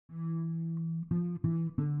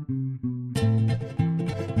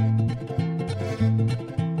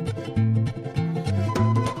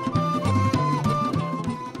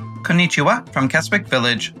Konnichiwa from Keswick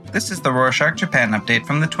Village. This is the Rorschach Japan update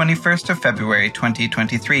from the 21st of February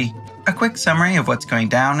 2023. A quick summary of what's going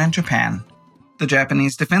down in Japan. The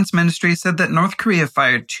Japanese Defense Ministry said that North Korea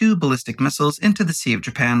fired 2 ballistic missiles into the Sea of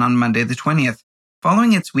Japan on Monday the 20th,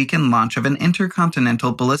 following its weekend launch of an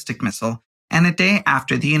intercontinental ballistic missile, and a day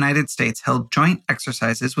after the United States held joint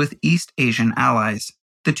exercises with East Asian allies.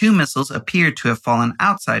 The 2 missiles appeared to have fallen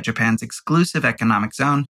outside Japan's exclusive economic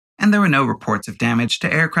zone, and there were no reports of damage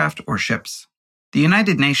to aircraft or ships. The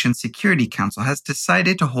United Nations Security Council has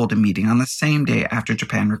decided to hold a meeting on the same day after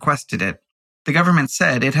Japan requested it. The government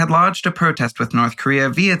said it had lodged a protest with North Korea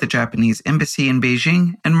via the Japanese embassy in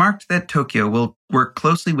Beijing and marked that Tokyo will work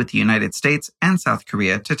closely with the United States and South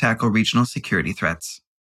Korea to tackle regional security threats.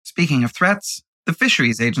 Speaking of threats, the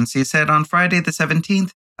Fisheries Agency said on Friday the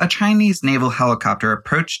 17th, a Chinese naval helicopter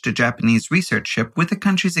approached a Japanese research ship with the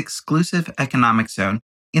country's exclusive economic zone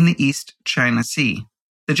in the East China Sea.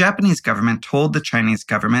 The Japanese government told the Chinese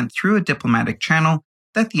government through a diplomatic channel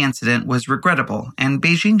that the incident was regrettable and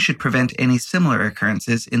Beijing should prevent any similar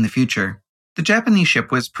occurrences in the future. The Japanese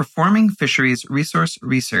ship was performing fisheries resource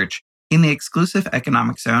research in the exclusive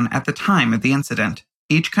economic zone at the time of the incident.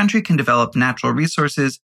 Each country can develop natural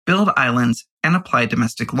resources, build islands, and apply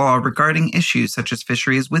domestic law regarding issues such as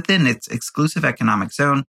fisheries within its exclusive economic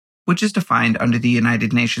zone, which is defined under the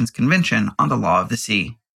United Nations Convention on the Law of the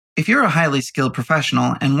Sea. If you're a highly skilled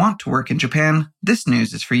professional and want to work in Japan, this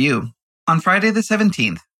news is for you. On Friday the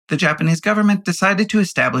 17th, the Japanese government decided to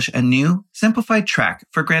establish a new, simplified track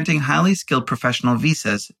for granting highly skilled professional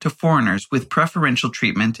visas to foreigners with preferential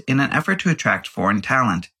treatment in an effort to attract foreign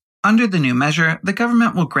talent. Under the new measure, the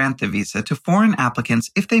government will grant the visa to foreign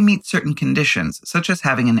applicants if they meet certain conditions, such as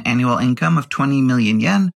having an annual income of 20 million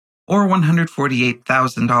yen or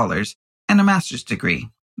 $148,000 and a master's degree.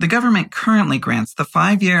 The government currently grants the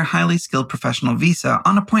 5-year highly skilled professional visa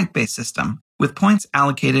on a point-based system, with points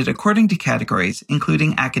allocated according to categories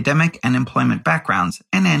including academic and employment backgrounds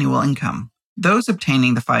and annual income. Those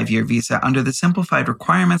obtaining the 5-year visa under the simplified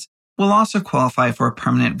requirements will also qualify for a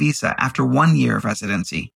permanent visa after 1 year of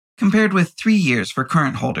residency, compared with 3 years for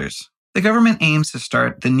current holders. The government aims to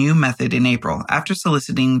start the new method in April after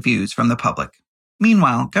soliciting views from the public.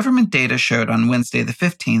 Meanwhile, government data showed on Wednesday the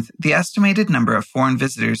 15th the estimated number of foreign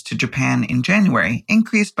visitors to Japan in January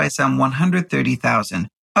increased by some 130,000,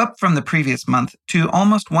 up from the previous month to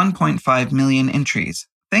almost 1.5 million entries,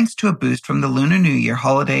 thanks to a boost from the Lunar New Year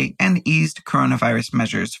holiday and eased coronavirus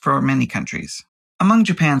measures for many countries. Among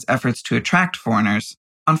Japan's efforts to attract foreigners,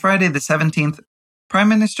 on Friday the 17th, Prime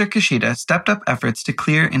Minister Kishida stepped up efforts to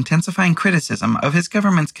clear intensifying criticism of his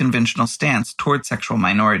government's conventional stance toward sexual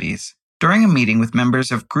minorities. During a meeting with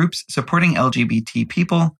members of groups supporting LGBT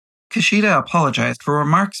people, Kishida apologized for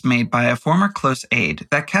remarks made by a former close aide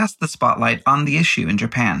that cast the spotlight on the issue in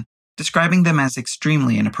Japan, describing them as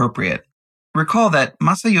extremely inappropriate. Recall that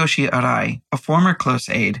Masayoshi Arai, a former close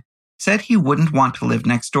aide, said he wouldn't want to live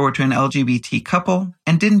next door to an LGBT couple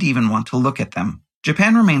and didn't even want to look at them.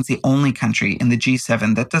 Japan remains the only country in the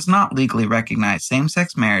G7 that does not legally recognize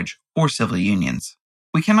same-sex marriage or civil unions.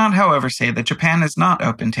 We cannot, however, say that Japan is not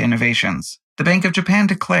open to innovations. The Bank of Japan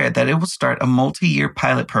declared that it will start a multi-year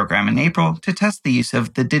pilot program in April to test the use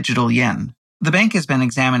of the digital yen. The bank has been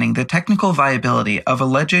examining the technical viability of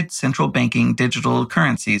alleged central banking digital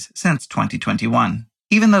currencies since 2021.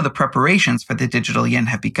 Even though the preparations for the digital yen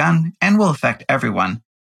have begun and will affect everyone,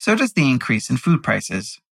 so does the increase in food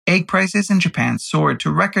prices. Egg prices in Japan soared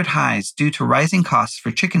to record highs due to rising costs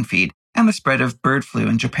for chicken feed and the spread of bird flu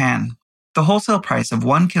in Japan. The wholesale price of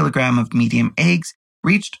 1 kilogram of medium eggs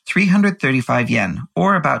reached 335 yen,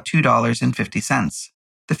 or about $2.50.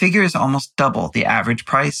 The figure is almost double the average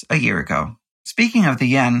price a year ago. Speaking of the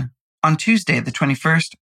yen, on Tuesday the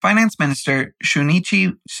 21st, Finance Minister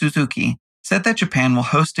Shunichi Suzuki said that Japan will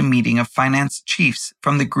host a meeting of finance chiefs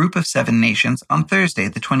from the Group of 7 nations on Thursday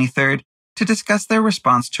the 23rd to discuss their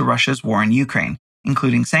response to Russia's war in Ukraine,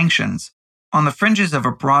 including sanctions, on the fringes of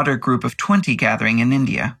a broader Group of 20 gathering in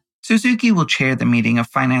India. Suzuki will chair the meeting of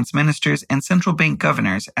finance ministers and central bank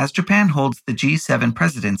governors as Japan holds the G7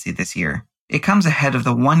 presidency this year. It comes ahead of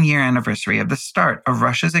the 1-year anniversary of the start of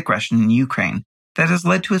Russia's aggression in Ukraine that has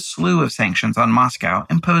led to a slew of sanctions on Moscow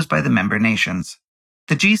imposed by the member nations.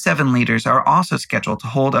 The G7 leaders are also scheduled to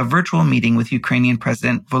hold a virtual meeting with Ukrainian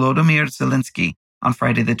President Volodymyr Zelensky on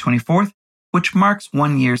Friday the 24th, which marks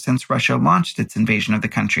 1 year since Russia launched its invasion of the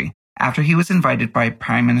country, after he was invited by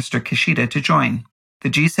Prime Minister Kishida to join. The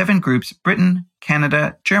G7 groups Britain,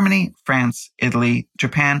 Canada, Germany, France, Italy,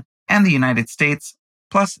 Japan, and the United States,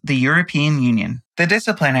 plus the European Union. The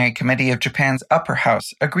Disciplinary Committee of Japan's upper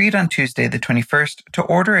house agreed on Tuesday the 21st to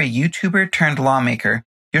order a YouTuber-turned-lawmaker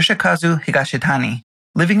Yoshikazu Higashitani,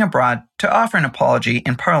 living abroad, to offer an apology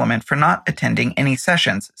in Parliament for not attending any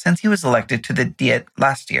sessions since he was elected to the Diet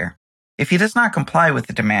last year. If he does not comply with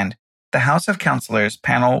the demand, the House of Councillors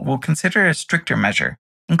panel will consider a stricter measure,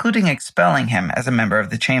 including expelling him as a member of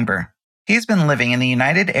the chamber. He has been living in the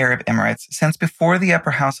United Arab Emirates since before the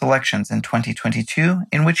upper house elections in 2022,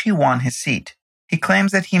 in which he won his seat. He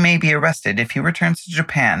claims that he may be arrested if he returns to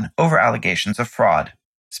Japan over allegations of fraud.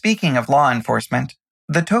 Speaking of law enforcement,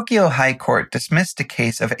 the Tokyo High Court dismissed a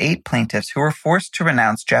case of 8 plaintiffs who were forced to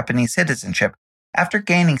renounce Japanese citizenship after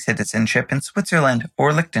gaining citizenship in Switzerland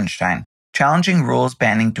or Liechtenstein, challenging rules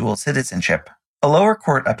banning dual citizenship. A lower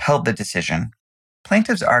court upheld the decision.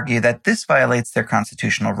 Plaintiffs argue that this violates their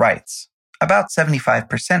constitutional rights. About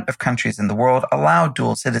 75% of countries in the world allow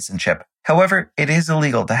dual citizenship. However, it is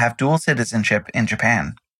illegal to have dual citizenship in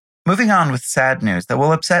Japan. Moving on with sad news that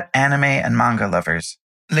will upset anime and manga lovers.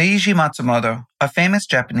 Leiji Matsumoto, a famous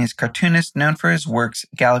Japanese cartoonist known for his works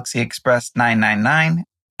Galaxy Express 999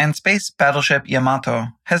 and Space Battleship Yamato,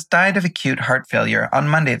 has died of acute heart failure on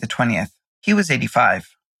Monday the 20th. He was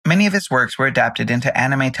 85. Many of his works were adapted into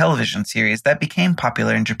anime television series that became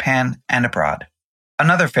popular in Japan and abroad.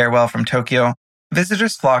 Another farewell from Tokyo.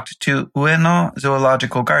 Visitors flocked to Ueno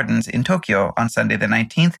Zoological Gardens in Tokyo on Sunday the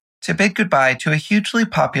 19th to bid goodbye to a hugely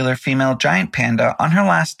popular female giant panda on her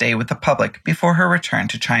last day with the public before her return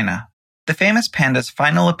to China. The famous panda's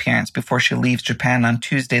final appearance before she leaves Japan on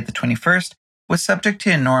Tuesday the 21st was subject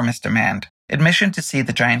to enormous demand. Admission to see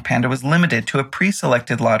the giant panda was limited to a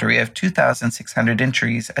pre-selected lottery of 2,600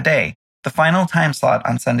 entries a day. The final time slot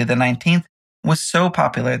on Sunday the 19th was so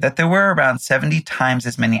popular that there were around 70 times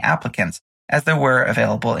as many applicants as there were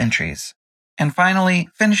available entries. And finally,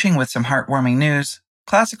 finishing with some heartwarming news,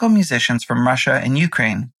 classical musicians from Russia and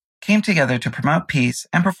Ukraine came together to promote peace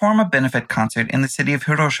and perform a benefit concert in the city of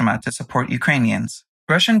Hiroshima to support Ukrainians.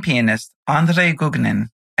 Russian pianist Andrei Gugnin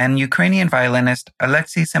and Ukrainian violinist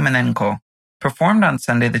Alexei Semenenko performed on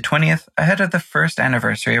Sunday the 20th ahead of the first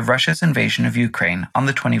anniversary of Russia's invasion of Ukraine on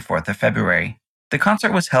the 24th of February. The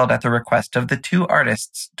concert was held at the request of the two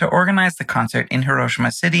artists to organize the concert in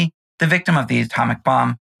Hiroshima City, the victim of the atomic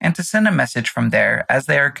bomb, and to send a message from there as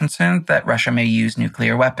they are concerned that Russia may use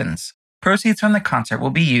nuclear weapons. Proceeds from the concert will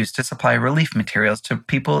be used to supply relief materials to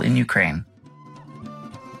people in Ukraine.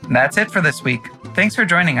 That's it for this week. Thanks for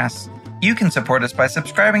joining us. You can support us by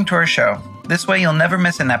subscribing to our show. This way you'll never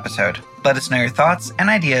miss an episode. Let us know your thoughts and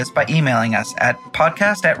ideas by emailing us at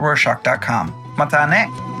podcast@rorschach.com. Mata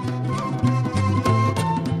ne!